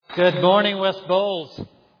Good morning, West Bowles,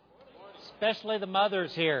 especially the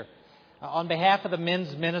mothers here. On behalf of the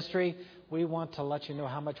men's ministry, we want to let you know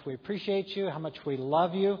how much we appreciate you, how much we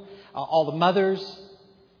love you. All the mothers,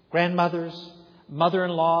 grandmothers,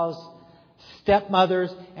 mother-in-laws,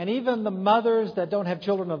 stepmothers, and even the mothers that don't have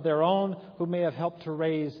children of their own who may have helped to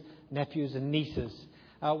raise nephews and nieces.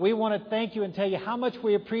 We want to thank you and tell you how much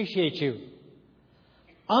we appreciate you.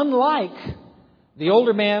 Unlike the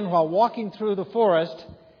older man, while walking through the forest,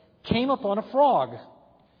 came upon a frog.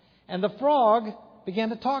 And the frog began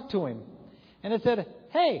to talk to him. And it said,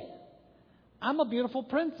 "Hey, I'm a beautiful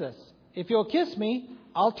princess. If you'll kiss me,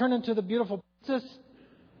 I'll turn into the beautiful princess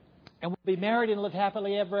and we'll be married and live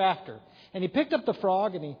happily ever after." And he picked up the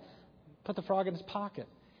frog and he put the frog in his pocket.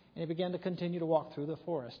 And he began to continue to walk through the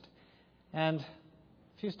forest. And a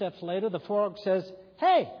few steps later, the frog says,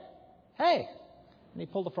 hey. And he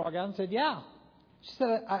pulled the frog out and said, "Yeah." She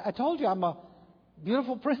said, I told you I'm a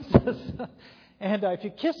beautiful princess. And if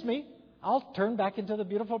you kiss me, I'll turn back into the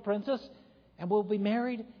beautiful princess and we'll be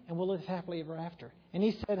married and we'll live happily ever after. And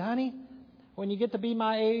he said, "Honey, when you get to be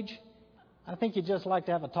my age, I think you'd just like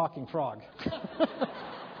to have a talking frog."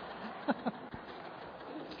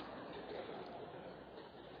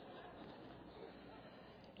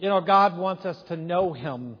 You know, God wants us to know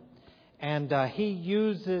Him. And He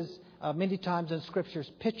uses many times in Scriptures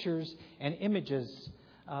pictures and images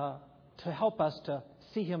to help us to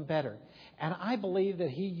see Him better. And I believe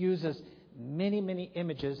that He uses many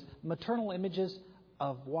images, maternal images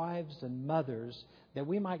of wives and mothers, that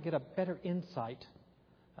we might get a better insight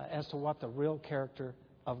as to what the real character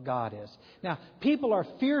of God is. Now, people are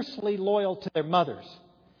fiercely loyal to their mothers.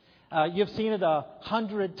 You've seen it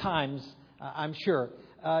 100 times, I'm sure.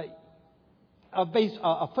 A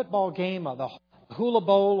football game, or the Hula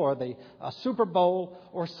Bowl, or the Super Bowl,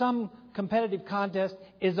 or some competitive contest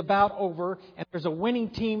is about over, and there's a winning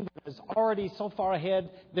team that is already so far ahead,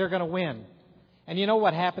 they're going to win. And you know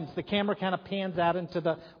what happens? The camera kind of pans out into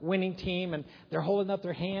the winning team, and they're holding up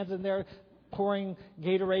their hands, and they're pouring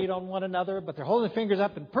Gatorade on one another, but they're holding their fingers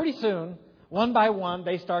up, and pretty soon, one by one,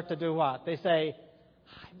 they start to do what? They say,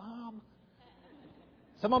 "Hi, Mom."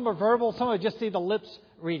 Some of them are verbal, some of them just see the lips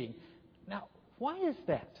reading. Now, why is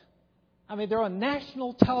that? I mean, they're on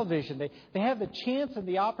national television. They have the chance and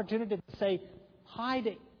the opportunity to say hi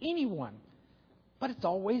to anyone. But it's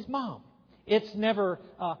always Mom. It's never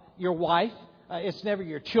your wife. It's never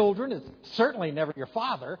your children. It's certainly never your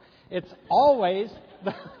father. It's always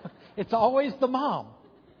the mom.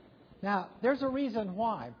 Now, there's a reason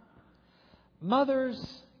why.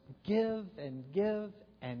 Mothers give and give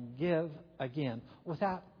and give again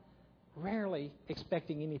without rarely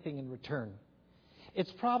expecting anything in return.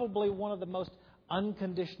 It's probably one of the most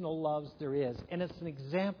unconditional loves there is, and it's an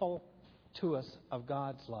example to us of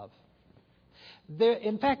God's love.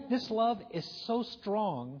 In fact, this love is so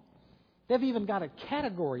strong, they've even got a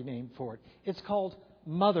category name for it. It's called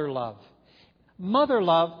mother love. Mother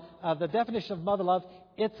love, the definition of mother love,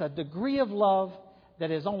 it's a degree of love that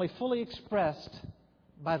is only fully expressed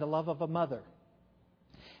by the love of a mother.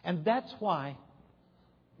 And that's why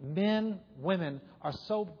men, women are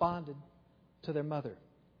so bonded to their mother.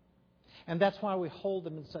 And that's why we hold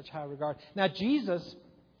them in such high regard. Now, Jesus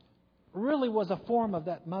really was a form of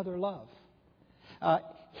that mother love.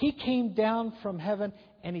 He came down from heaven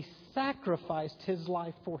and He sacrificed His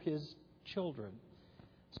life for His children.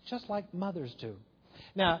 It's just like mothers do.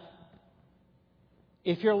 Now,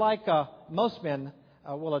 if you're like most men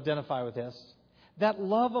will identify with this, that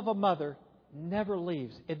love of a mother never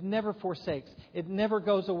leaves. It never forsakes. It never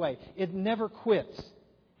goes away. It never quits.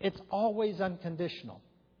 It's always unconditional.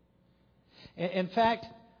 In fact,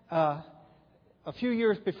 a few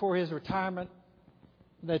years before his retirement,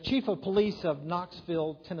 the chief of police of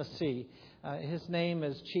Knoxville, Tennessee, his name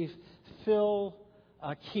is Chief Phil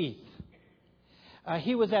Keith.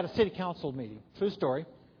 He was at a city council meeting. True story.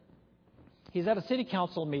 He's at a city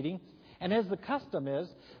council meeting, and as the custom is,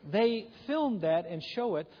 they film that and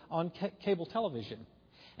show it on cable television.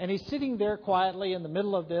 And he's sitting there quietly in the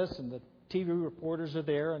middle of this, and the TV reporters are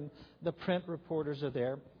there and the print reporters are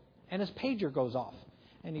there. And his pager goes off.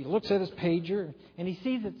 And he looks at his pager and he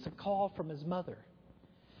sees it's a call from his mother.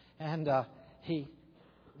 And he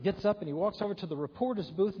gets up and he walks over to the reporter's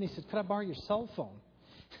booth and he said, "Could I borrow your cell phone?"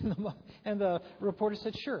 And the reporter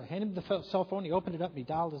said, "Sure." Handed him the cell phone. He opened it up and he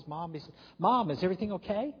dialed his mom. He said, "Mom, is everything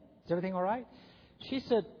okay? Is everything all right?" She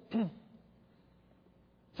said,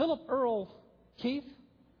 "Philip Earl Keith."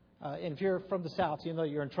 And if you're from the South, you know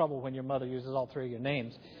you're in trouble when your mother uses all three of your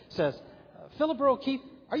names. Says, "Philip Earl Keith,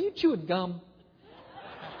 are you chewing gum?"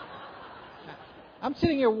 I'm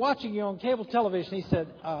sitting here watching you on cable television. He said,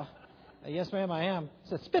 Yes, ma'am, I am. I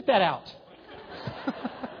said, spit that out.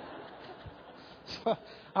 So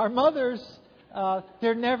our mothers,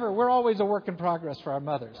 we're always a work in progress for our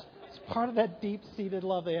mothers. It's part of that deep-seated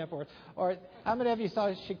love they have for us. Or how many of you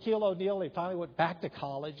saw Shaquille O'Neal? He finally went back to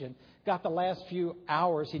college and got the last few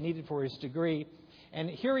hours he needed for his degree. And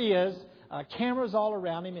here he is, cameras all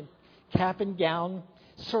around him in cap and gown,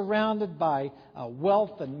 surrounded by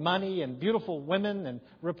wealth and money and beautiful women and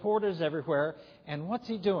reporters everywhere. And what's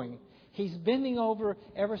he doing? He's bending over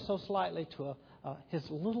ever so slightly to his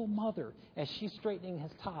little mother as she's straightening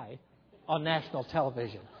his tie on national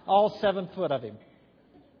television. All 7 foot of him.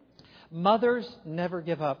 Mothers never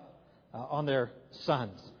give up on their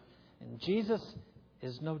sons. And Jesus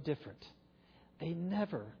is no different.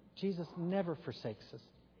 Jesus never forsakes us.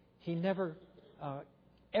 He never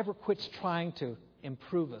ever quits trying to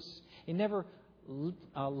improve us. He never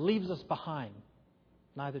leaves us behind.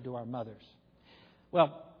 Neither do our mothers.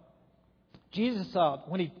 Well, Jesus,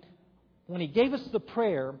 when he gave us the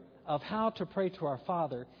prayer of how to pray to our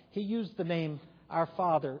Father, He used the name Our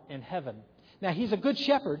Father in Heaven. Now, He's a good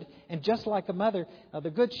shepherd, and just like a mother, the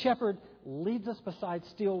good shepherd leads us beside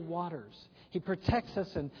still waters. He protects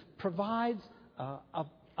us and provides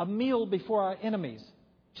a meal before our enemies,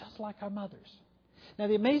 just like our mothers. Now,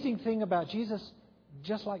 the amazing thing about Jesus,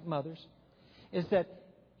 just like mothers, is that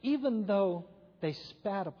even though they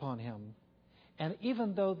spat upon Him, and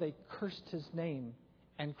even though they cursed His name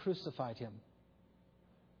and crucified Him,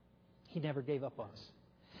 He never gave up on us.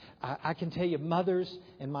 I can tell you, mothers,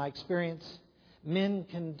 in my experience, men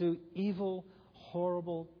can do evil,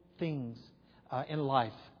 horrible things in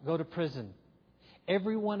life. Go to prison.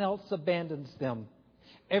 Everyone else abandons them.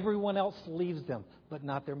 Everyone else leaves them, but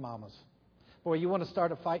not their mamas. Boy, you want to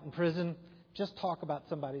start a fight in prison? Just talk about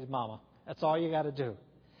somebody's mama. That's all you got to do.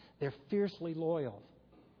 They're fiercely loyal.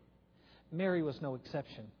 Mary was no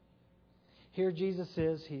exception. Here Jesus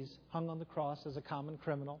is. He's hung on the cross as a common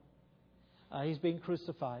criminal. He's being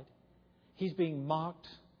crucified. He's being mocked,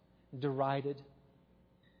 derided.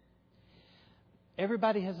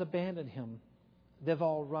 Everybody has abandoned Him. They've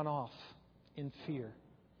all run off in fear.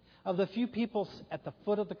 Of the few people at the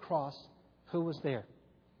foot of the cross, who was there?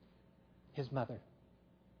 His mother.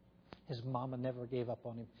 His mama never gave up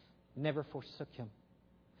on Him, never forsook Him.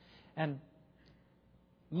 And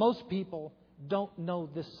most people don't know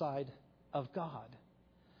this side of God.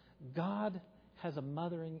 God has a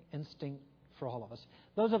mothering instinct for all of us.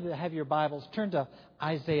 Those of you that have your Bibles, turn to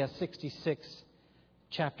Isaiah 66,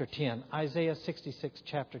 chapter 10. Isaiah 66,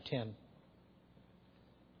 chapter 10.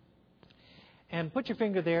 And put your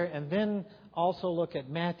finger there, and then also look at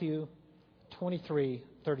Matthew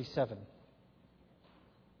 23:37.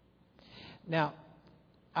 Now,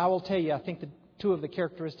 I will tell you, I think the two of the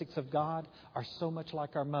characteristics of God are so much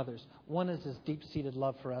like our mothers. One is His deep-seated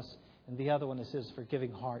love for us, and the other one is His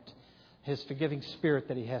forgiving heart, His forgiving spirit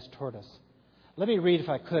that He has toward us. Let me read, if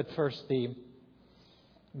I could, first the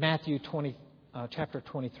Matthew chapter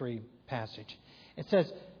 23 passage. It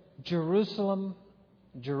says, Jerusalem,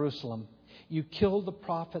 Jerusalem, you killed the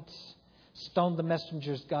prophets, stoned the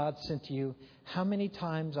messengers God sent to you. How many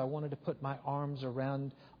times I wanted to put my arms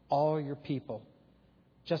around all your people,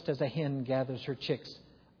 just as a hen gathers her chicks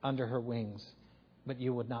under her wings, but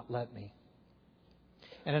you would not let me.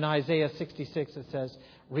 And in Isaiah 66 it says,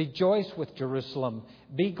 rejoice with Jerusalem,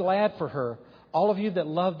 be glad for her. All of you that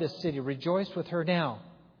love this city, rejoice with her now.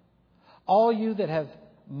 All you that have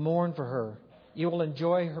mourned for her, you will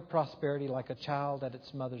enjoy her prosperity like a child at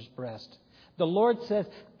its mother's breast. The Lord says,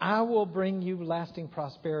 I will bring you lasting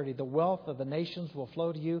prosperity. The wealth of the nations will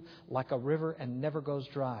flow to you like a river and never goes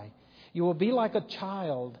dry. You will be like a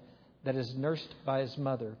child that is nursed by his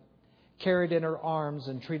mother, carried in her arms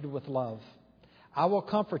and treated with love. I will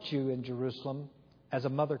comfort you in Jerusalem as a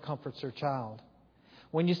mother comforts her child.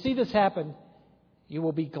 When you see this happen, you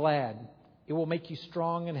will be glad. It will make you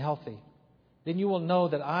strong and healthy. Then you will know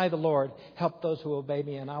that I, the Lord, help those who obey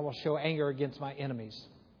me, and I will show anger against my enemies.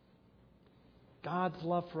 God's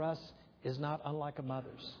love for us is not unlike a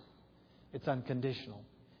mother's. It's unconditional.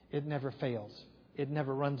 It never fails. It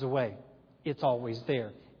never runs away. It's always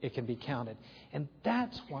there. It can be counted. And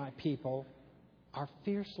that's why people are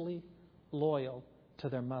fiercely loyal to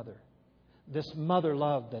their mother. This mother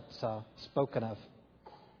love that's spoken of.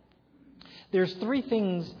 There's three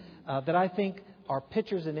things that I think are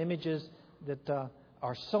pictures and images that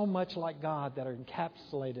are so much like God that are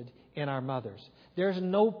encapsulated in our mothers. There's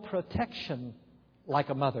no protection like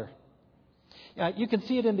a mother. You can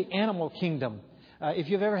see it in the animal kingdom. If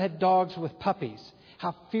you've ever had dogs with puppies,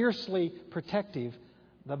 how fiercely protective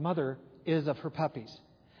the mother is of her puppies.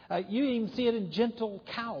 You even see it in gentle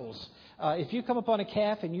cows. If you come upon a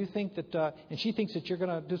calf and you think that, and she thinks that you're going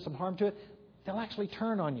to do some harm to it, they'll actually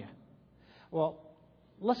turn on you. Well,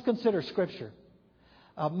 let's consider Scripture.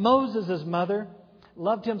 Moses' mother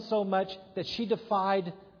loved him so much that she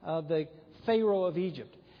defied the Pharaoh of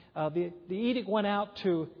Egypt. The edict went out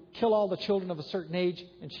to kill all the children of a certain age,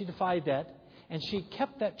 and she defied that. And she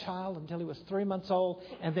kept that child until he was 3 months old,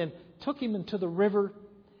 and then took him into the river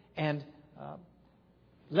and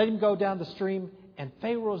let him go down the stream. And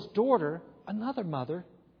Pharaoh's daughter, another mother,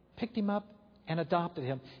 picked him up and adopted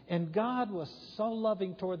him. And God was so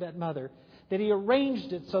loving toward that mother that He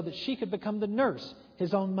arranged it so that she could become the nurse,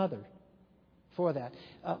 His own mother, for that.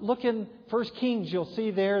 Look in 1 Kings, you'll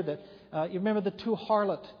see there that you remember the two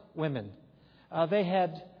harlot women. They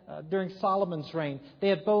had, during Solomon's reign, they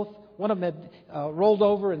had both, one of them had rolled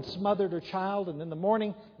over and smothered her child, and in the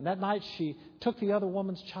morning, and that night, she took the other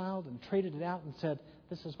woman's child and traded it out and said,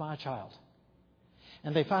 "This is my child."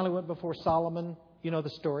 And they finally went before Solomon, you know the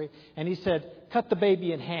story, and he said, "Cut the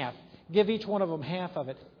baby in half. Give each one of them half of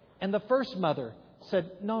it." And the first mother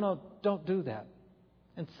said, No, don't do that.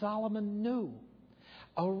 And Solomon knew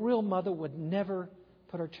a real mother would never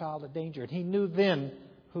put her child in danger. And he knew then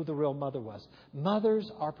who the real mother was.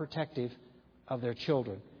 Mothers are protective of their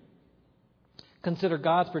children. Consider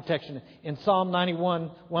God's protection. In Psalm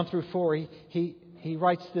 91, 1 through 4, he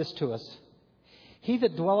writes this to us. "He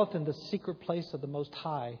that dwelleth in the secret place of the Most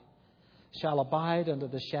High shall abide under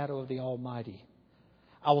the shadow of the Almighty.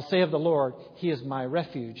 I will say of the Lord, He is my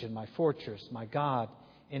refuge and my fortress, my God,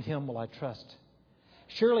 in Him will I trust.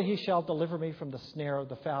 Surely He shall deliver me from the snare of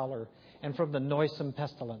the fowler and from the noisome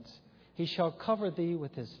pestilence. He shall cover thee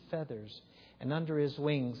with His feathers, and under His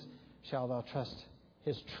wings shalt thou trust.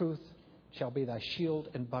 His truth shall be thy shield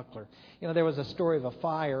and buckler." You know, there was a story of a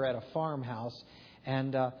fire at a farmhouse,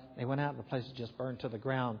 and they went out and the place was just burned to the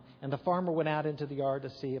ground. And the farmer went out into the yard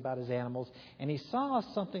to see about his animals, and he saw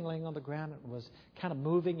something laying on the ground and was kind of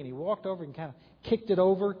moving, and he walked over and kind of kicked it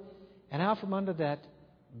over, and out from under that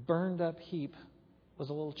burned up heap was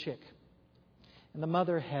a little chick. And the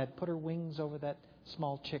mother had put her wings over that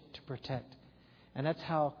small chick to protect. And that's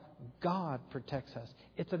how God protects us.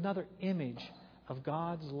 It's another image of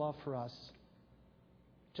God's love for us,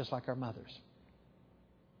 just like our mothers.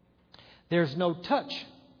 There's no touch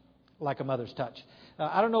like a mother's touch.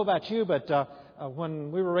 I don't know about you, but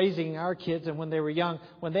when we were raising our kids and when they were young,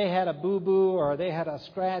 when they had a boo-boo or they had a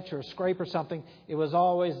scratch or a scrape or something, it was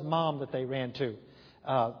always Mom that they ran to.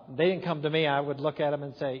 They didn't come to me. I would look at them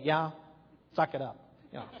and say, "Yeah, suck it up.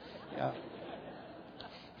 You know,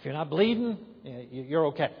 if you're not bleeding, you're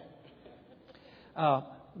okay."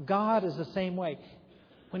 God is the same way.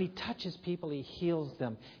 When He touches people, He heals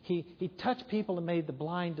them. He touched people and made the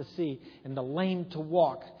blind to see and the lame to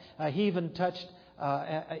walk. He even touched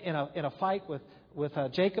in a fight with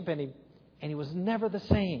Jacob, and he was never the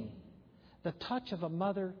same. The touch of a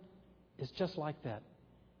mother is just like that.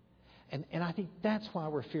 And I think that's why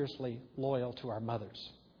we're fiercely loyal to our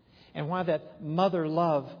mothers, and why that mother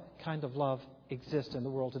love kind of love exists in the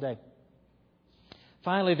world today.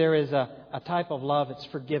 Finally, there is a type of love. It's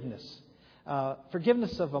forgiveness.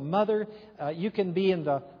 Forgiveness of a mother. You can be in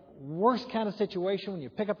the worst kind of situation when you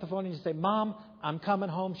pick up the phone and you say, "Mom, I'm coming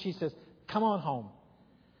home." She says, "Come on home."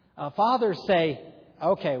 Fathers say,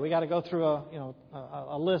 "Okay, we got to go through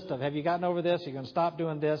a list of, have you gotten over this? You're going to stop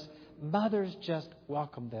doing this." Mothers just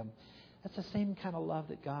welcome them. That's the same kind of love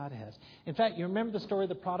that God has. In fact, you remember the story of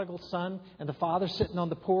the prodigal son and the father sitting on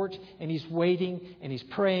the porch, and he's waiting and he's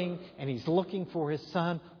praying and he's looking for his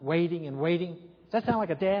son, waiting and waiting. Does that sound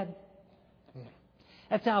like a dad?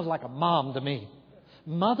 That sounds like a mom to me.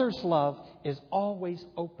 Mother's love is always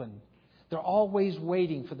open. They're always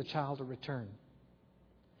waiting for the child to return.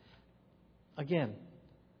 Again,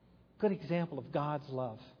 good example of God's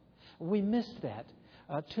love. We miss that.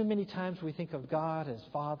 Too many times we think of God as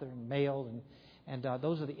father and male, and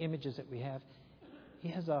those are the images that we have. He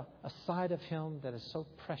has a side of Him that is so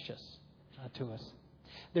precious to us.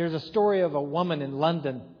 There's a story of a woman in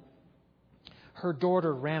London. Her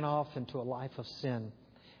daughter ran off into a life of sin.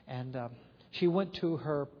 And she went to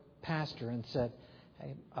her pastor and said,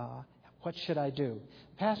 "Hey, what should I do?"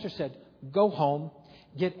 The pastor said, "Go home,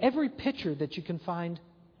 get every picture that you can find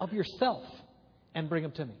of yourself and bring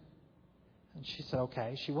them to me." And she said,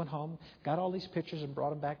 okay. She went home, got all these pictures and brought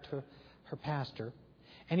them back to her pastor.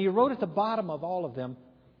 And he wrote at the bottom of all of them,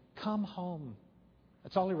 "Come home."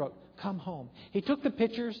 That's all he wrote. Come home. He took the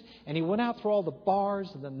pictures and he went out through all the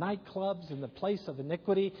bars and the nightclubs and the place of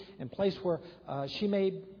iniquity and place where she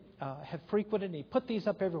may have frequented. And he put these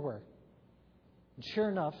up everywhere. And sure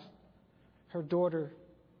enough, her daughter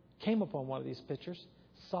came upon one of these pictures,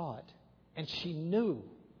 saw it. And she knew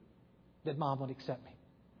that Mom would accept me.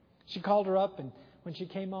 She called her up, and when she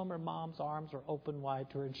came home, her mom's arms were open wide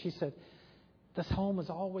to her. And she said, this home has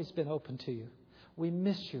always been open to you. We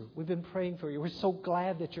miss you. We've been praying for you. We're so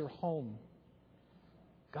glad that you're home.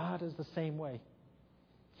 God is the same way.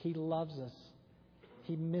 He loves us.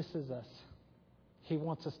 He misses us. He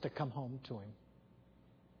wants us to come home to Him.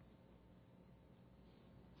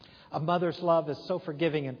 A mother's love is so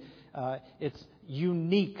forgiving, and it's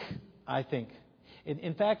unique, I think.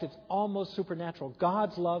 In fact, it's almost supernatural.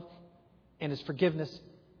 God's love and His forgiveness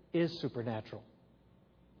is supernatural.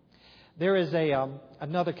 There is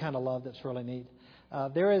another kind of love that's really neat.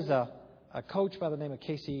 There is a coach by the name of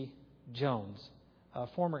Casey Jones, a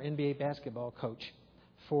former NBA basketball coach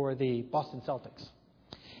for the Boston Celtics.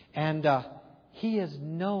 And he is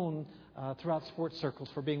known throughout sports circles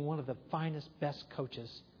for being one of the finest, best coaches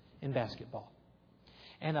in basketball.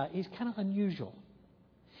 And he's kind of unusual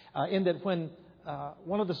in that when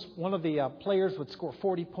one of the players would score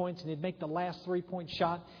 40 points and he'd make the last 3-point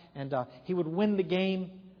shot and he would win the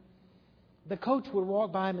game, the coach would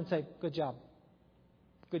walk by him and say, good job,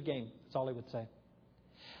 good game. That's all he would say.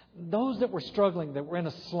 Those that were struggling, that were in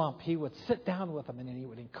a slump, he would sit down with them and he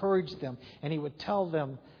would encourage them and he would tell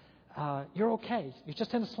them, you're okay. You're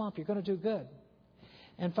just in a slump. You're going to do good.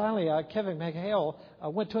 And finally, Kevin McHale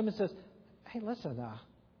went to him and says, hey, listen,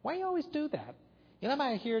 why do you always do that? You know, I'm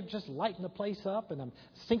out here just lighting the place up and I'm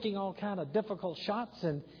sinking all kind of difficult shots.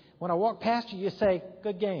 And when I walk past you, you say,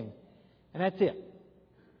 good game. And that's it.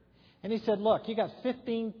 And he said, look, you got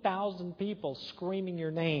 15,000 people screaming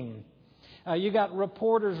your name. You got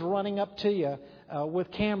reporters running up to you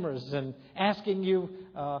with cameras and asking you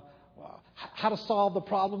how to solve the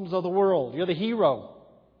problems of the world. You're the hero.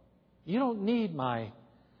 You don't need my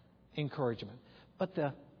encouragement. But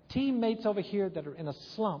the teammates over here that are in a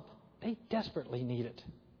slump, they desperately need it.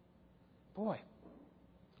 Boy,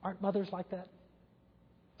 aren't mothers like that?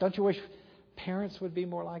 Don't you wish parents would be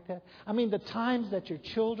more like that? I mean, the times that your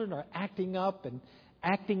children are acting up and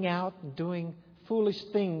acting out and doing foolish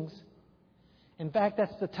things. In fact,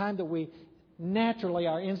 that's the time that we naturally,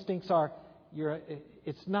 our instincts are,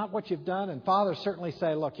 it's not what you've done. And fathers certainly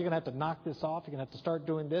say, look, you're going to have to knock this off. You're going to have to start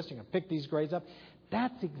doing this. You're going to pick these grades up.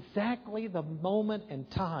 That's exactly the moment and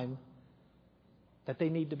time that they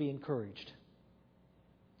need to be encouraged.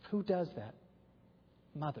 Who does that?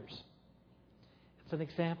 Mothers. It's an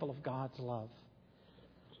example of God's love.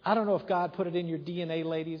 I don't know if God put it in your DNA,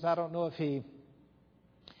 ladies. I don't know if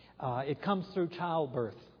it comes through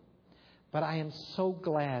childbirth. But I am so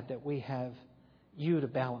glad that we have you to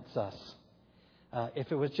balance us.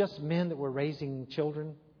 If it was just men that were raising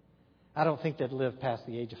children, I don't think they'd live past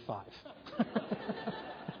the age of 5.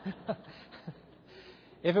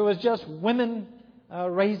 If it was just women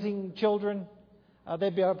raising children,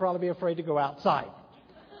 they'd probably be afraid to go outside.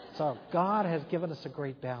 So God has given us a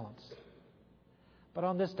great balance. But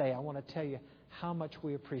on this day, I want to tell you how much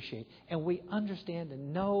we appreciate. And we understand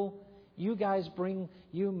and know you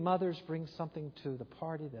mothers bring something to the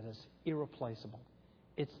party that is irreplaceable.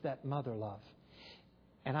 It's that mother love.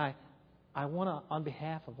 And I want to, on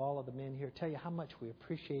behalf of all of the men here, tell you how much we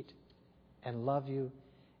appreciate and love you,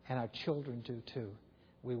 and our children do too.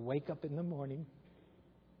 We wake up in the morning,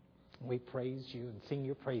 we praise you and sing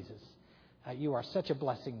your praises. You are such a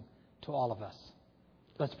blessing to all of us.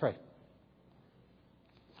 Let's pray.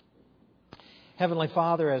 Heavenly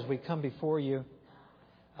Father, as we come before you,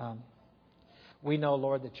 we know,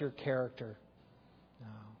 Lord, that your character,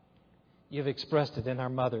 you've expressed it in our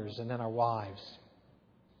mothers and in our wives.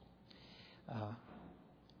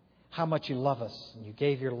 How much you love us and you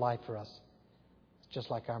gave your life for us, just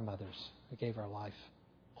like our mothers who gave our life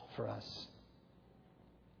for us.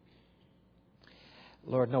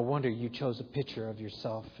 Lord, no wonder you chose a picture of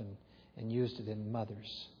yourself and used it in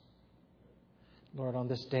mothers. Lord, on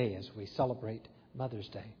this day as we celebrate Mother's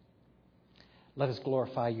Day, let us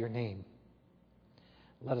glorify your name.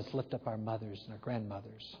 Let us lift up our mothers and our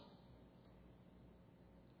grandmothers,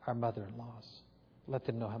 our mother-in-laws. Let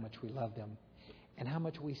them know how much we love them and how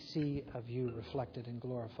much we see of you reflected and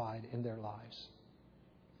glorified in their lives.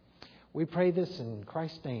 We pray this in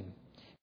Christ's name.